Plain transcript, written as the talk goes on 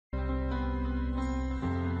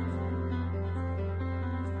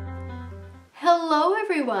Hello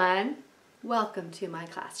everyone! Welcome to my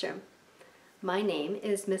classroom. My name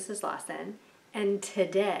is Mrs. Lawson, and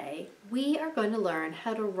today we are going to learn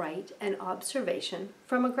how to write an observation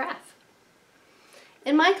from a graph.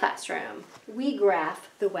 In my classroom, we graph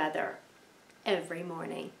the weather every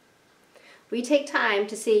morning. We take time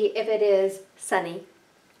to see if it is sunny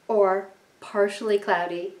or partially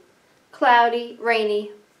cloudy, cloudy,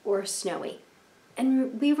 rainy, or snowy,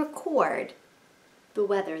 and we record the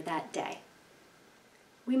weather that day.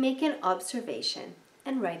 We make an observation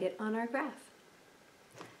and write it on our graph.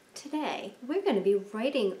 Today, we're going to be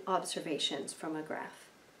writing observations from a graph.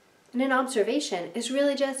 And an observation is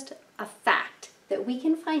really just a fact that we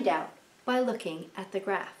can find out by looking at the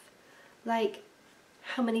graph. Like,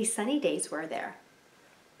 how many sunny days were there?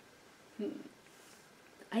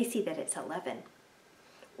 I see that it's 11.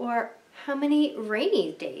 Or, how many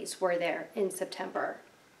rainy days were there in September?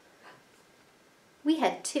 We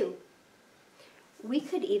had 2. We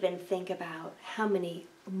could even think about how many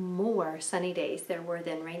more sunny days there were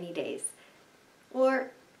than rainy days.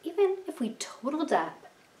 Or even if we totaled up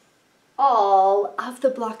all of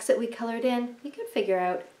the blocks that we colored in, we could figure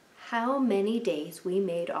out how many days we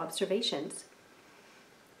made observations.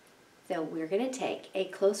 So we're going to take a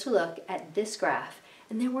closer look at this graph,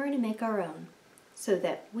 and then we're going to make our own so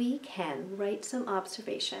that we can write some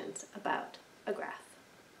observations about a graph.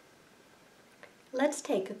 Let's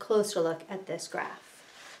take a closer look at this graph.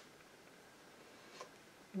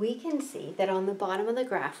 We can see that on the bottom of the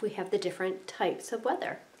graph we have the different types of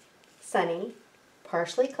weather. Sunny,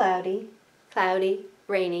 partially cloudy, cloudy,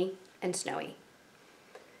 rainy, and snowy.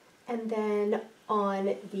 And then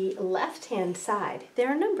on the left-hand side, there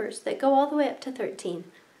are numbers that go all the way up to 13.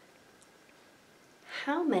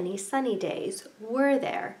 How many sunny days were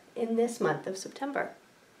there in this month of September?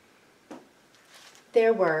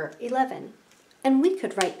 There were 11. And we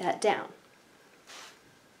could write that down.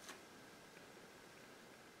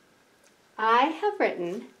 I have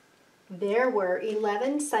written there were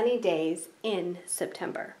 11 sunny days in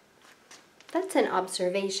September. That's an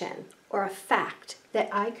observation or a fact that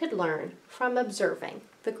I could learn from observing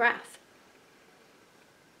the graph.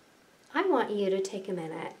 I want you to take a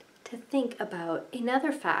minute to think about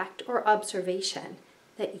another fact or observation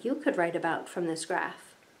that you could write about from this graph.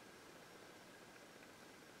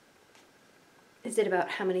 Is it about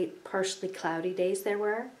how many partially cloudy days there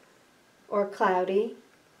were? Or cloudy?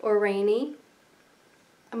 Or rainy?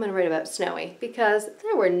 I'm going to write about snowy because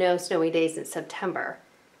there were no snowy days in September.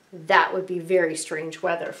 That would be very strange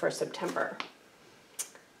weather for September.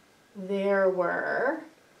 There were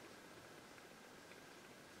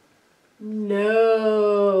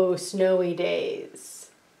no snowy days.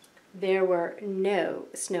 There were no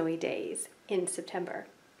snowy days in September.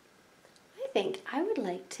 I think I would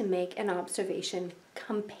like to make an observation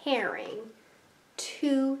comparing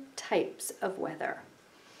 2 types of weather.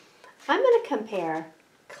 I'm going to compare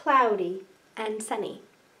cloudy and sunny.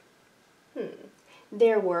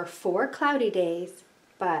 There were 4 cloudy days,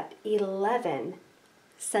 but 11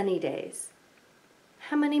 sunny days.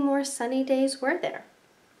 How many more sunny days were there?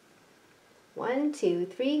 1, 2,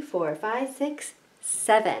 3, 4, 5, 6,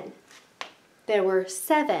 7. There were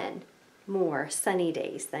 7 more sunny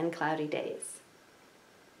days than cloudy days.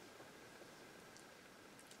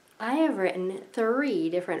 I have written 3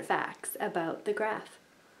 different facts about the graph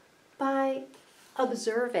by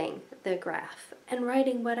observing the graph and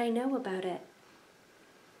writing what I know about it.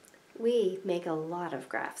 We make a lot of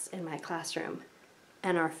graphs in my classroom,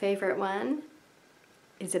 and our favorite one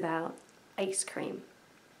is about ice cream.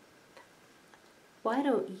 Why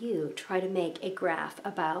don't you try to make a graph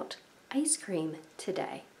about ice cream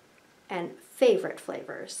today? And favorite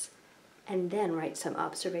flavors, and then write some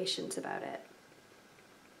observations about it.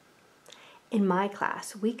 In my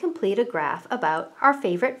class, we complete a graph about our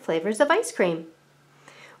favorite flavors of ice cream.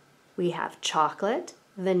 We have chocolate,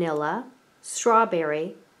 vanilla,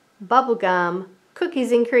 strawberry, bubblegum,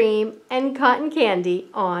 cookies and cream, and cotton candy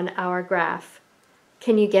on our graph.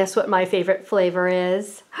 Can you guess what my favorite flavor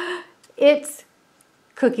is? It's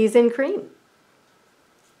cookies and cream.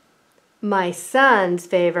 My son's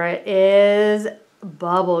favorite is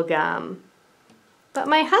bubblegum, but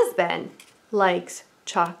my husband likes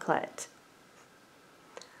chocolate.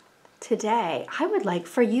 Today, I would like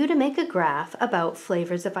for you to make a graph about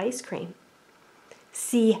flavors of ice cream.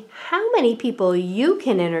 See how many people you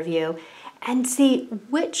can interview and see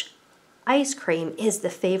which ice cream is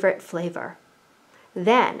the favorite flavor.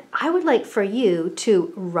 Then, I would like for you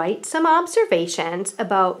to write some observations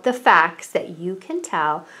about the facts that you can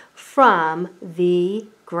tell from the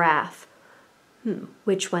graph.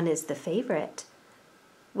 Which one is the favorite?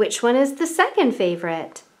 Which one is the second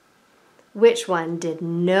favorite? Which one did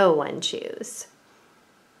no one choose?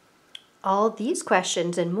 All these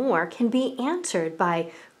questions and more can be answered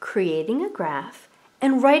by creating a graph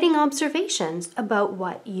and writing observations about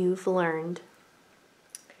what you've learned.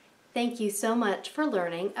 Thank you so much for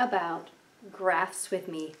learning about graphs with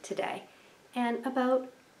me today and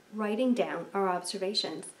about writing down our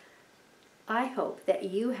observations. I hope that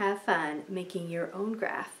you have fun making your own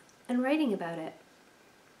graph and writing about it.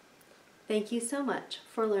 Thank you so much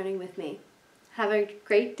for learning with me. Have a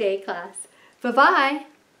great day, class. Bye-bye.